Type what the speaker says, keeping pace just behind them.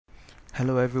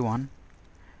Hello everyone,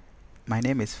 my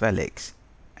name is Felix,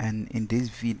 and in this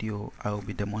video I will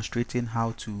be demonstrating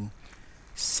how to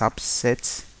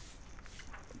subset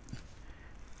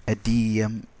a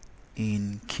DEM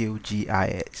in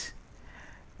QGIS.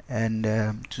 And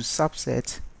to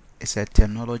subset is a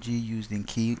terminology used in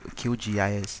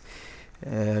QGIS,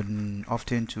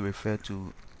 often to refer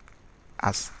to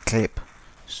as clip.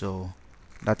 So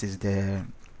that is the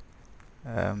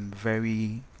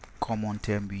very common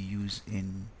term we use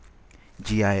in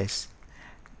GIS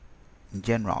in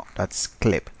general. That's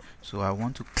clip. So I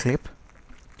want to clip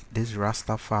this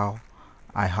raster file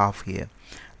I have here.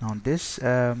 Now this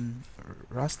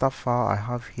raster file I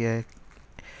have here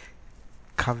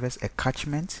covers a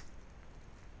catchment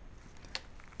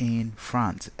in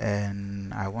front,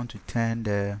 and I want to turn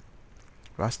the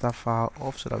raster file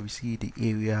off so that we see the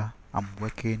area I'm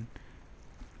working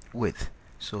with.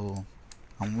 So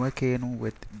I'm working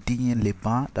with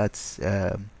Digne-les-Bains, that's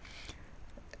a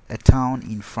town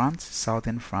in France,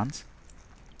 southern France,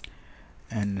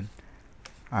 and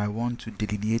I want to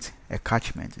delineate a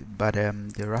catchment, but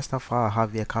the raster file I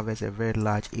have here covers a very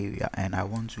large area, and I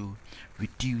want to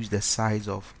reduce the size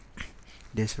of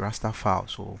this raster file,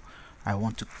 so I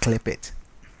want to clip it.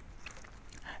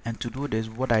 And to do this,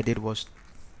 what I did was,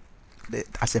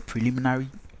 as a preliminary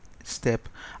step,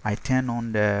 I turn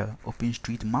on the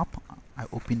OpenStreetMap. I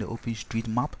open the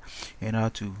OpenStreetMap in order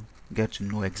to get to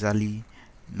know exactly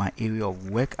my area of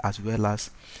work, as well as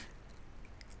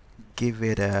give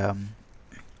it an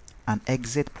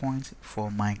exit point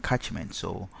for my catchment.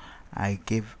 So I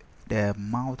give the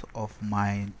mouth of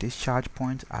my discharge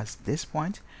point as this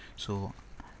point. So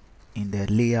in the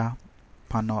layer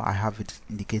panel I have it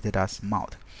indicated as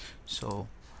mouth. So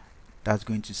that's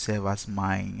going to serve as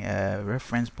my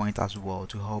reference point as well,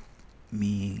 to help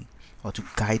me or to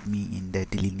guide me in the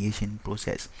delineation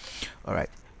process. Alright,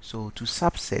 so to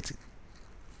subset,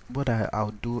 what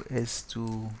I'll do is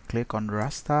to click on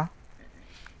raster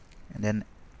and then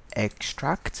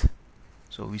extract.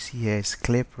 So we see here is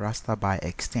clip raster by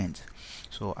extent.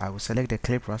 So I will select the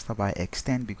clip raster by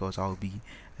extent because I'll be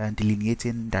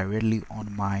delineating directly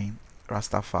on my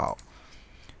raster file.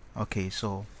 Okay,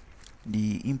 so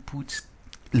the input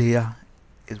layer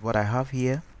is what I have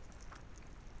here.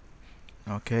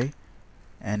 Okay,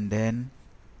 and then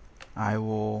I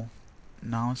will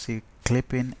now say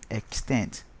clipping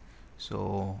extent.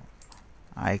 So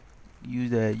I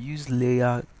use the use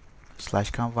layer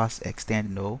 / canvas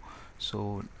extend no,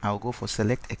 so I'll go for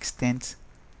select extent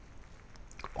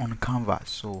on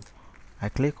canvas. So I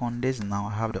click on this. Now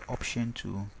I have the option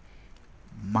to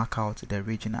mark out the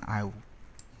region I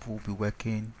will be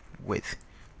working with.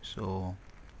 So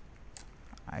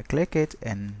I click it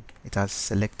and it has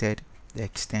selected the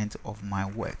extent of my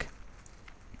work.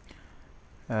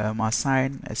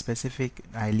 Assign a specific,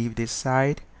 I leave this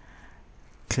side.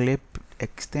 Clip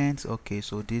extent. Okay,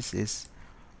 so this is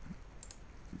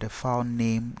the file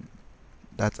name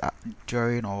that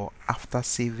during or after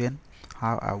saving,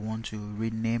 how I want to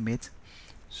rename it.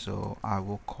 So I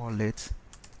will call it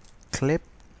clip.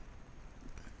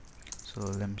 So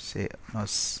let me say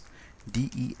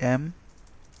DEM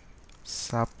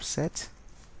subset.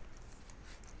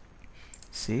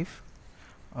 Save.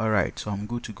 Alright, so I'm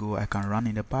good to go. I can run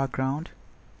in the background.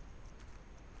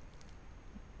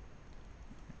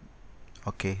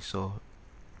 Okay, so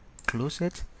close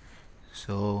it.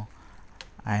 So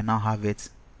I now have it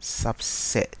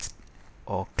subset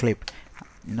or clip.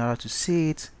 In order to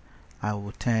see it, I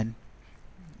will turn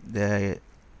the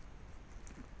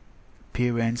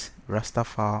parent raster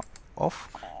file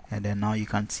off, and then now you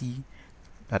can see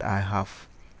that I have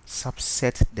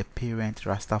subset the parent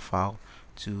raster file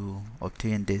to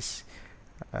obtain this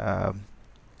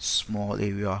small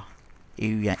area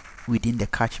within the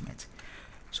catchment.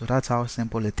 So that's how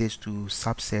simple it is to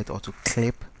subset or to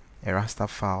clip a raster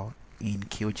file in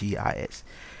QGIS.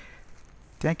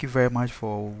 Thank you very much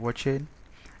for watching,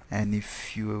 and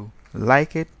if you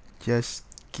like it, just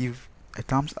give a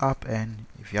thumbs up, and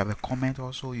if you have a comment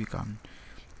also, you can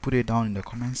put it down in the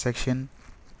comment section,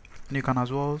 and you can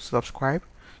as well subscribe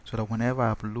so that whenever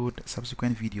I upload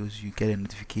subsequent videos you get a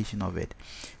notification of it.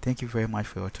 Thank you very much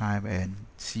for your time, and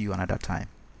see you another time.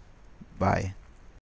 Bye.